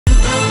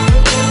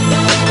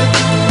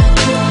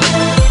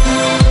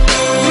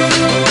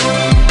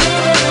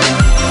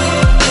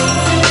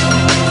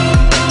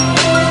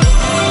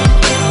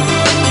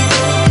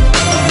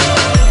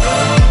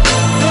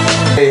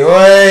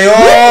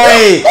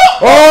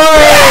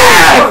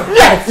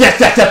Yes.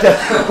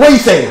 What are you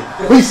saying?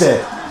 What are you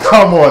saying?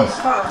 Come on.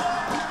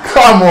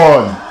 Come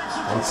on.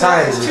 I'm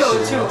tired of this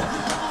shit. Chill.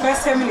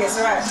 First 10 minutes,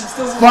 alright.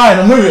 Fine,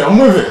 I'm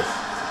with it.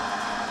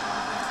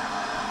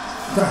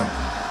 Damn.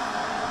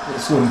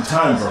 It's going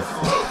time, bro.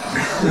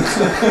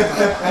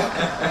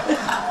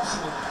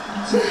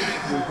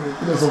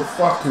 There's some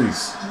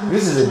fuckeries.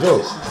 This is a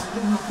joke.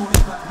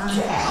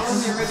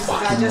 Yes.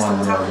 Fucking one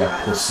now, you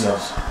pussy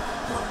ass.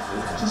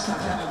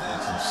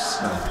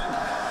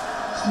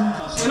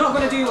 You're not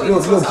gonna do what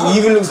Look, he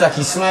even looks like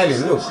he's smiling.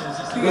 Look.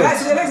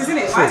 Alexis, isn't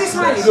it? Why is he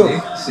smiling?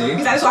 Look. See? He's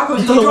like, that's what I call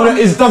He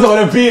doesn't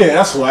want to be here,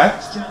 that's why.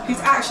 He's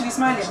actually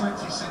smiling.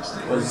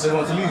 Well, he said he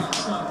wants to leave.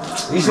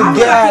 He should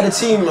get out of the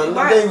team, man.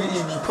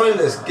 He's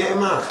pointless. Get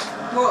him out.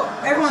 Well,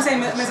 everyone's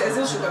saying Mesut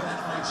Ozil should go.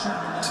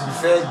 To be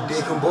fair,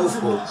 they can both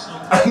go.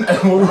 And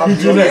what we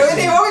do next? What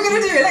are we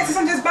going to do? Alexis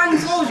and just bang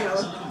his balls, you know?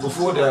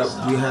 Before that,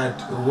 we had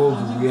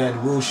Robbie, we had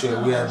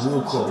Wilshere, we had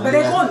Wilcock. But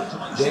they're gone.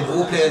 They're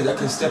all players that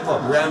can step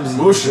up. Ramsey.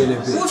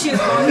 Wilshere's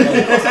gone.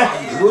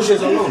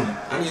 Wilshere's alone.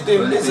 And he's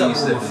doing this up.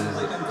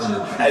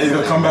 And he's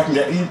going to come back and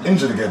get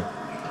injured again.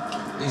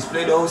 He's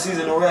played the whole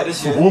season alright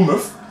this year. For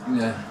Bournemouth?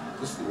 Yeah.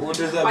 What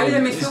does that Why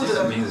mean? didn't midfielder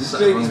though?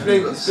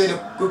 He's played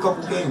a good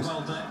couple games.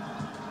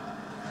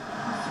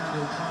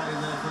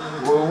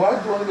 Well, why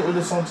do you want to get rid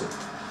of Sancho?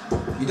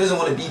 He doesn't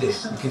want to be there.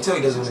 You can tell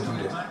he doesn't want to be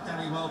there.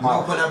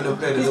 No point having a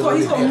player.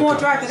 He's got more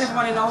drive than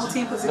everyone in the whole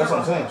team put together.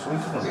 That's what I'm saying. So what are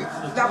you talking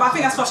about? But I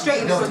think that's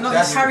frustrating because not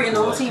carrying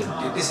the whole team.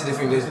 This is the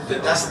thing.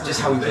 That's just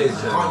how he plays.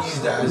 You can't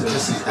use that as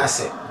just his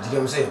asset. Do you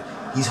get what I'm saying?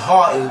 He's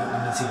heart in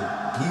the team.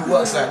 He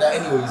works like that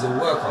anyway. He's a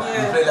worker. He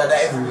plays like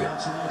that everywhere.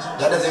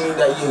 That doesn't mean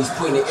that he's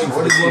putting it in.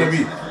 What does he want to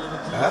be?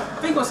 Huh?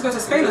 I think he wants to go to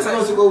Spain or He wants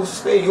something. to go to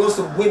Spain. He wants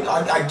to win.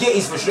 I get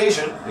his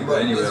frustration,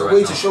 but there's a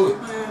way to show it.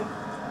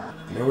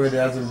 You know where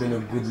there hasn't been a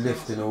good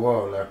lift in a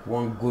while, like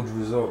one good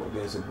result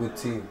against a good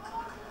team.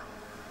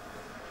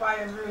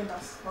 Bayern ruined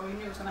us, but we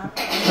knew it was going to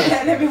happen.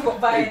 And then we've got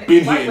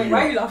Bayern.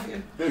 Why are you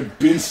laughing? They've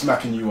been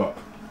smacking you up.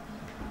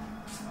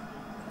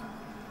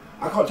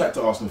 I can't chat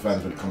to Arsenal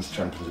fans when it comes to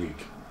Champions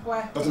League.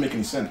 Why? Doesn't make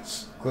any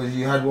sense. Because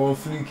you had one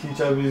fluky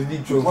Champions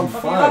League trophy.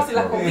 1-5. Lasted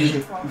like a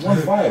week.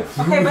 1-5.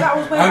 Okay, but that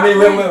was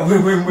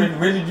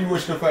when did you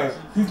watch the final?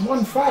 You've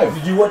won 5.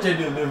 Did you watch it?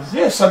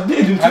 Yes, I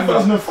did in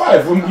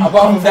 2005 when we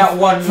About that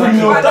one.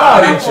 3-0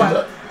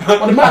 down.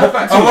 Well, the matter of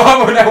fact,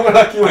 How many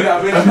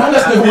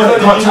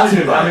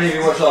of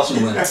you watched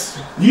Arsenal win? I'm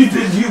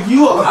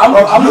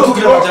not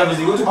talking about Champions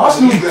League.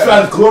 Arsenal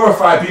fans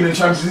glorify being in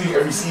Champions League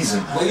every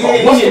season. But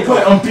what's the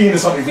point on being in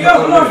something? We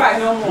don't glorify it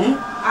no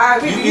more.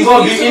 You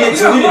gotta be in it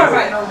to win it.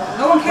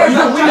 No one cares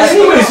about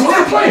anyways, what's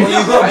the point?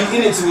 You gotta be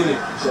in it to win it.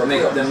 Gotta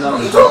make up them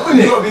numbers. You don't win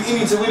You it. gotta be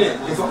in it to win it.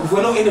 If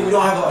we're not in it, we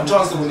don't have a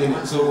chance to win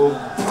it. So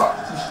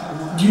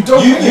You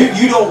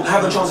don't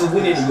have a chance of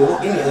winning it. You're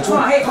not in it at all.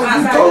 I hate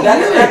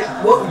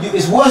outside.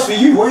 It's worse for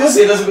you. What you're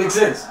saying doesn't make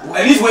sense.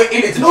 At least we're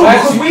in it to No, try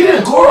because we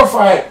didn't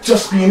glorify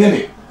just being in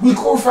it. We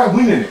glorified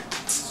winning it.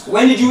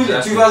 When did you win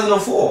it?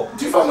 2004.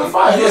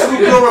 2005. You're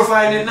still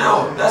glorifying it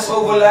now. That's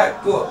over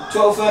like what,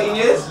 12, 13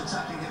 years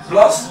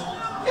plus.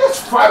 Yes,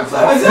 5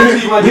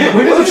 Exactly, man.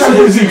 Winning the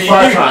Champions League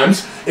 5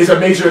 times is a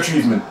major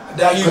achievement.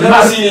 That you've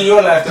never seen in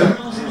your lifetime.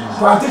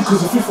 But I did because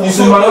the 5th one You was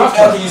in my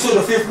lifetime. saw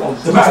the 5th one.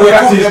 The matter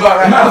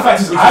of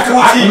fact is, when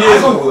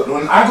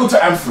I go to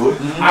Anfield,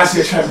 I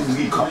see a Champions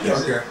League cup.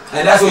 Yes. Okay.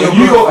 And that's what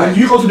When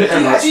you go to the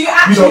Emirates, Do you you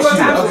actually don't go see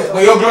to that. Anfield?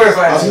 But you're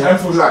glorifying I was in it.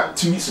 Anfield like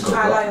 2 weeks ago.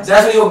 Bro.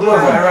 That's what you're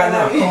glorifying right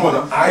now. Come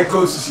on, I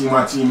go to see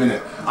my team in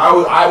it.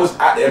 I was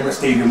at the Emirates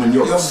Stadium when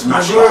you're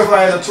smashed.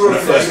 glorifying the trophy.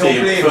 The first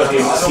game of the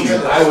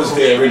season. I was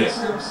there in it.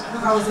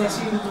 I was there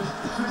too.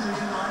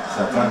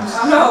 Sometimes.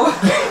 I know.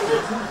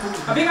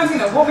 I think I'm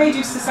thinking, what made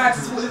you decide to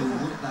support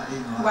Liverpool?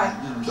 Why?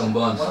 John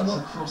Barnes.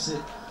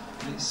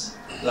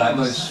 Like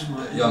most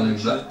young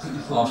black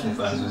Arsenal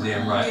fans was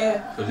Ian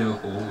Wright. For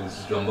Liverpool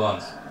was John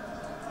Barnes.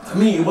 For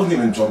me, it wasn't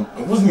even John.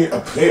 It wasn't even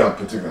a player in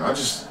particular. I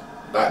just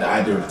like the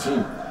idea of the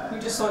team. You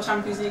just saw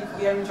Champions League,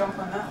 you didn't jump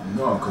on that?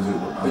 No, because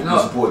I've been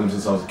supporting them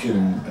since I was a kid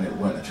and it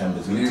weren't a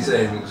Champions League. You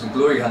saying it was a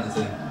glory hunter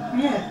thing?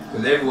 Yeah.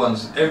 Because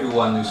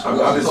everyone who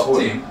supports the top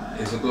team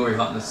is a glory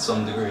hunter to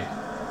some degree.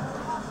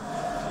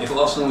 If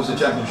Arsenal was a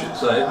championship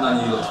side, none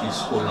of you lot should be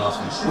supporting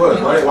Arsenal.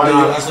 Word, why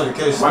that's not the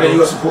case. don't you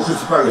got support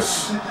Crystal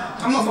Palace?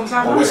 I'm not from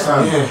South Or West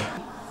Ham? Yeah.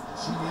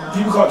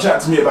 People can't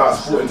chat to me about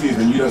supporting teams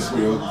when you don't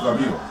support your club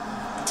either.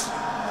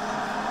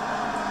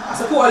 I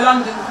support a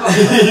London club.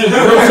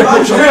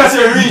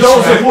 You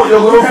don't support your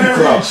local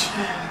club.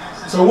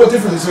 So what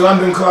difference is a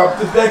London club?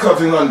 Their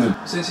club's in London.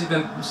 Since he's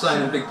been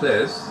signing big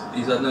players,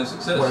 he's had no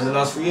success. What, in the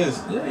last 3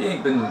 years? Yeah, he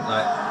ain't been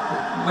like...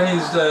 When he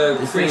was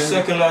He finished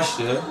second last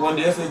year, won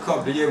the FA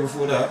Cup the year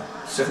before that.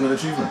 Second an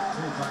achievement.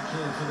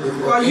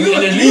 Well, in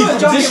the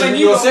league competition,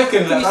 you're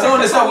second. Like, I don't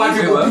understand why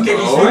people pick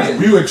any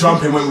We were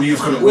jumping when we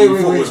was gonna we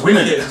thought was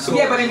winning it.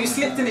 Yeah, but then you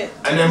slipped in it.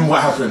 And then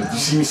what happened? You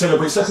see me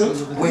celebrate second?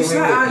 Wait.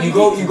 You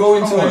go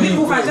into a league.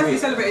 Liverpool fans definitely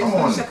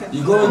celebrated second.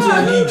 You go into a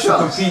league to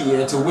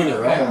compete, to win it,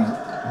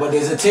 right? But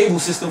there's a table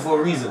system for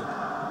a reason.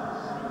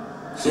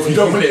 So if you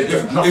don't win it,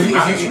 nothing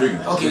matters really.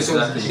 Okay, so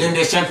then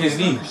there's Champions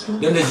League,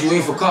 then there's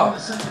UEFA Cup,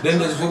 then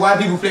there's why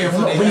people playing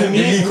for the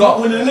League Cup.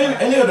 Winning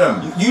any of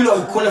them. You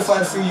lot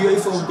qualified for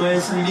UEFA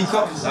going through League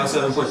Cups at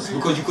certain points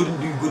because you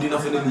couldn't do good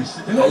enough in the league.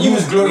 And you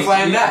was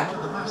glorifying that.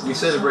 We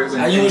celebrate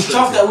winning. And you was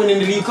chuffed at winning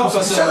the League Cup.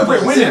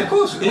 Celebrate winning. Of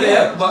course,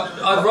 yeah. But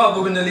I'd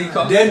rather win the League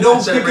Cup. Then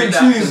don't pick and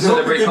choose.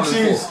 Don't pick and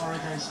choose.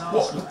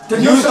 What?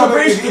 There's no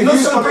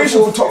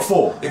celebration for top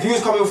 4. If you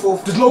was coming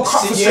fourth, there's no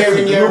cup for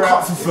second, there's no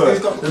cup for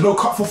third, there's no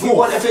cup for fourth. We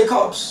won FA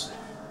Cups.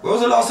 When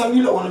was the last time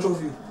you lot won a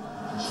trophy?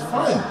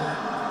 Fine.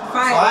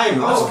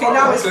 Okay,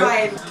 now it's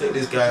fine. Take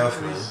this guy off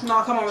me.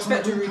 No, come on,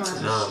 respect your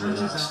roots. Nah, man.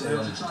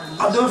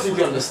 I don't think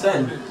you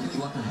understand.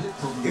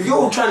 If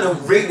you're trying to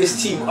rate this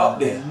team up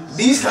there,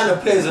 these kind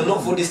of players are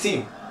not for this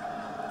team.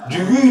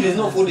 Giroud is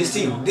not for this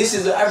team. This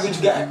is an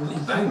average guy. He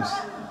bangs.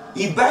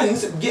 He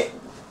bangs.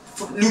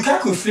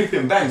 Lukaku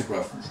flipping bangs,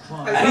 bro.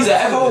 And he's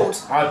at Everton.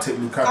 I'll take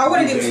Lukaku. I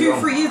wanted him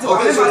 2-3 years ago.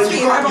 Okay, so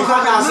you can't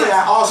now say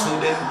at Arsenal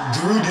then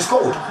Giroud is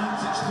cold.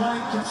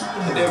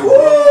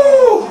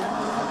 Woo!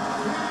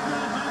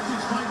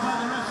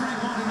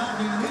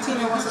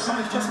 15 wants to come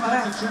and trust my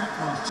life.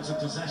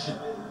 Possession.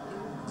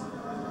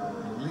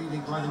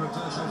 Leading by the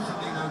Roberto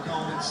Firmino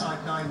goal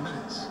inside 9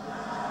 minutes.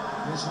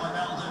 Here's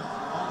Ronaldo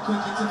on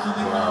quickly to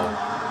Firmino. Wow.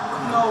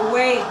 No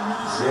way.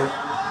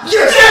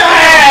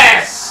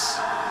 Yes!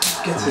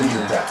 Get to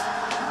that.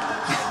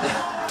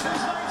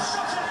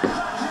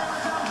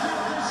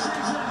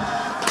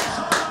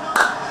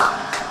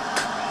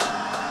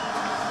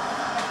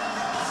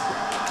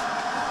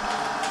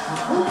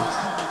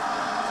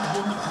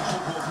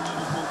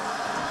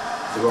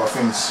 A lot of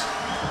things.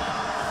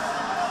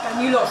 And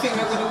you lot think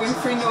we're going to win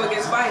 3-0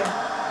 against Bayern?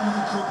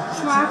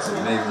 It's not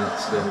happening. Maybe not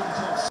still.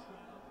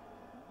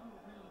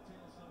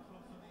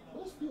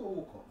 Where's Theo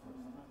Walcott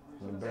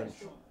from? On the bench.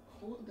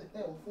 What the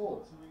hell for?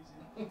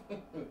 Who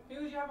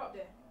would you have up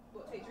there?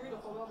 What, take Giroud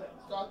off or Welbeck?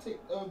 I'll take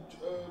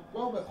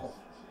Welbeck off.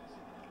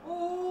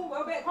 Ooh,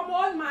 Welbeck, come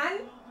on, man!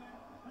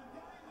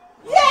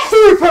 Yes!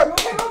 Super! You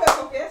take Welbeck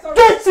off, yeah? Sorry.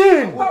 Get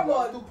in! Come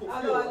on!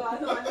 I know.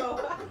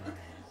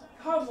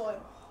 Come on.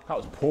 That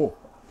was poor.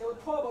 It was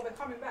poor, but we're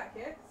coming back,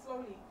 yeah?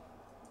 Slowly.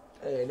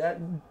 Hey, that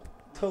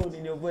tone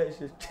in your voice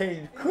just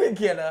changed quick,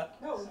 you know.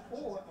 No, it was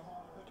poor.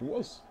 He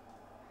was.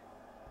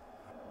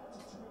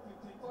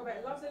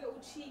 Welbeck loves a little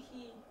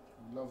cheeky.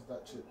 Loves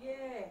that chip.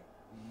 Yeah.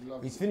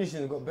 His finishing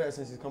has got better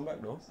since he's come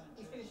back, though.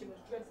 His finishing was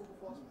dreadful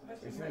before.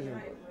 His finishing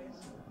was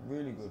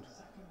really good.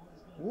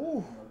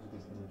 Woo.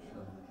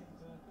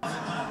 3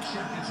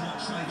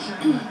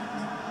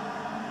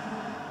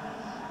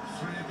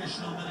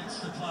 additional minutes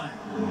to play.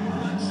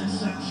 Alexis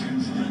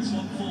Sanchez against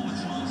one forward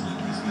towards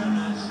Lucas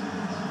Perez.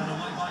 And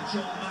away by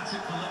Joel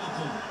Matip for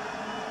Liverpool.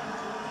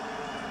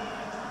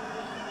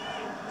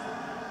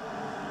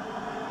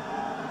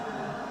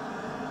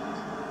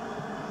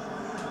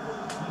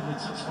 Lovely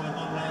touch by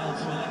Monreal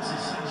to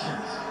Alexis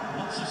Sanchez.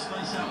 Lots of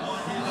space out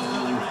wide here for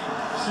Bellerin.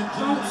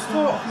 Don't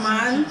stop,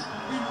 man.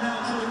 In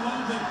now to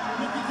Iwobi.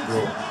 Looking to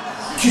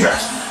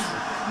Yes!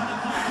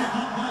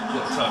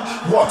 What a touch.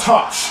 What a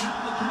touch!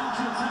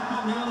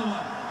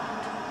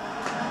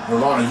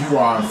 Rolana, you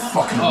are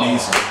fucking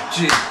amazing.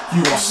 Gee.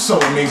 You are so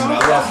amazing.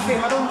 Don't I love touch you.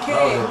 him, I don't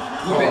care.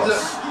 Look at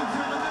look.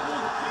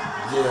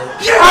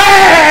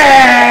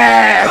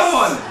 Yes! Come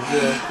on!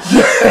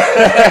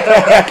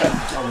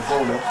 I'm a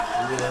bowler.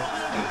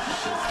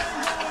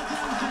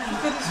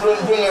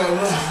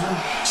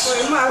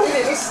 Wait, man,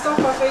 just stop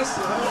my face,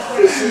 man.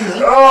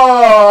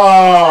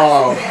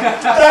 Oh!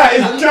 That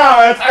is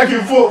counter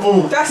attacking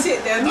football. That's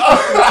it then.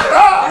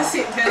 That's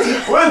it then.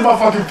 Where's my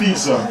fucking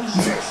pizza?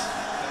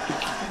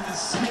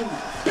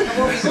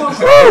 Everyone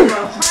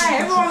cry,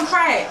 everyone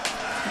cry.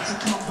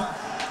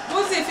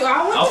 What does it feel?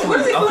 What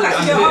does it feel like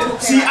to get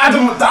up? See,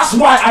 Adam, that's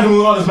why Adam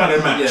Lallana's man of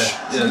the match.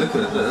 Yeah, look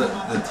at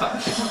the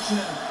touch.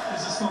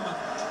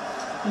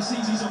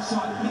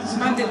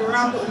 Man did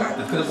around look like.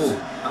 Look at the ball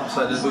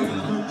outside the boot.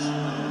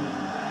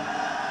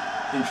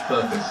 Inch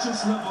perfect.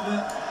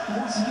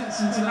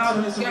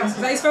 Ronaldo is gas. Is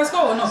that his first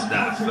goal or not?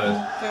 Nah, third.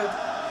 Third.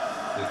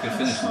 Good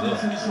finish as well.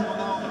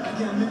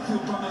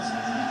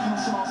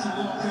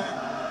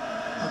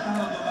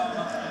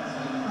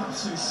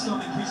 Absolute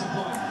stunning piece of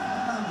play.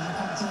 That was a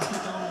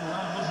fantastic goal all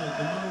round, wasn't it?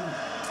 The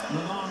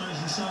move. Lallana, as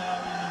you say,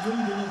 are in the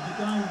reading of the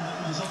game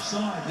that was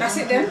offside. That's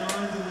it then.